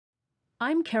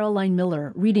I'm Caroline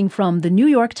Miller, reading from the New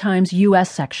York Times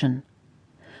U.S. section.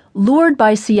 Lured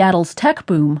by Seattle's tech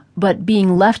boom, but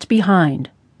being left behind,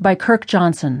 by Kirk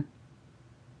Johnson.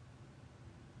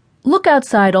 Look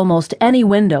outside almost any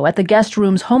window at the guest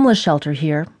room's homeless shelter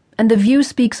here, and the view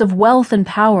speaks of wealth and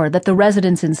power that the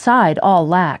residents inside all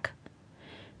lack.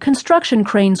 Construction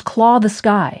cranes claw the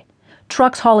sky.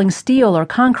 Trucks hauling steel or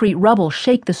concrete rubble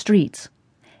shake the streets.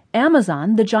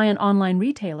 Amazon, the giant online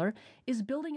retailer, is building